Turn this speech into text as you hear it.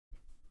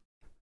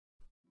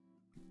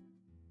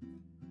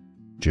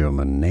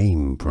German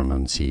name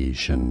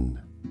pronunciation.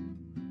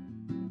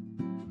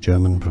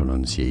 German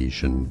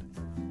pronunciation.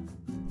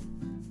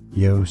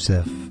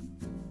 Joseph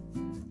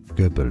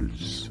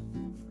Goebbels.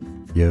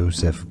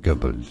 Joseph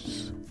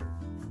Goebbels.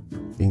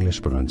 English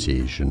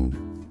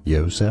pronunciation.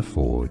 Joseph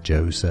or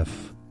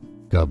Joseph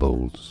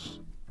Goebbels.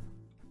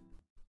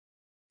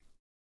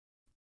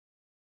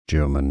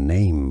 German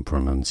name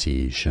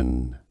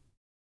pronunciation.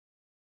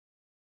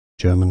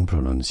 German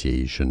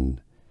pronunciation.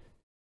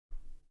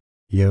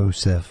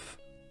 Joseph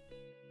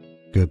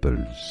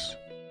Goebbels.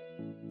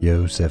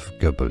 Joseph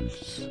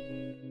Goebbels.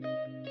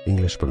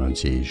 English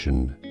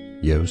pronunciation.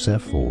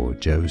 Joseph or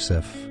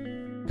Joseph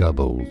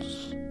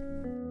Goebbels.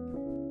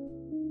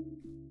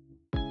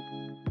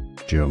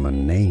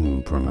 German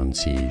name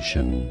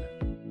pronunciation.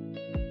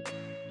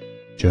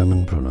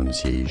 German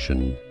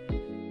pronunciation.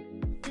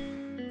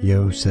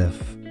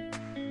 Joseph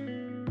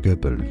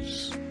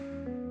Goebbels.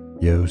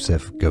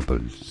 Joseph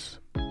Goebbels.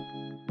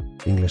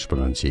 English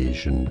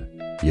pronunciation.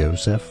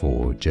 Joseph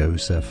or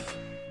Joseph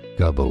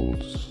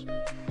Goebbels.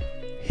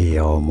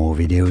 Here are more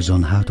videos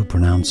on how to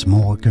pronounce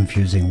more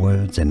confusing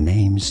words and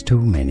names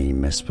too many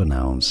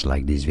mispronounced.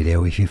 Like this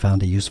video if you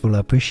found it useful. I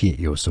appreciate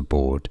your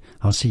support.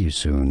 I'll see you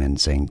soon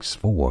and thanks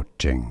for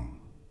watching.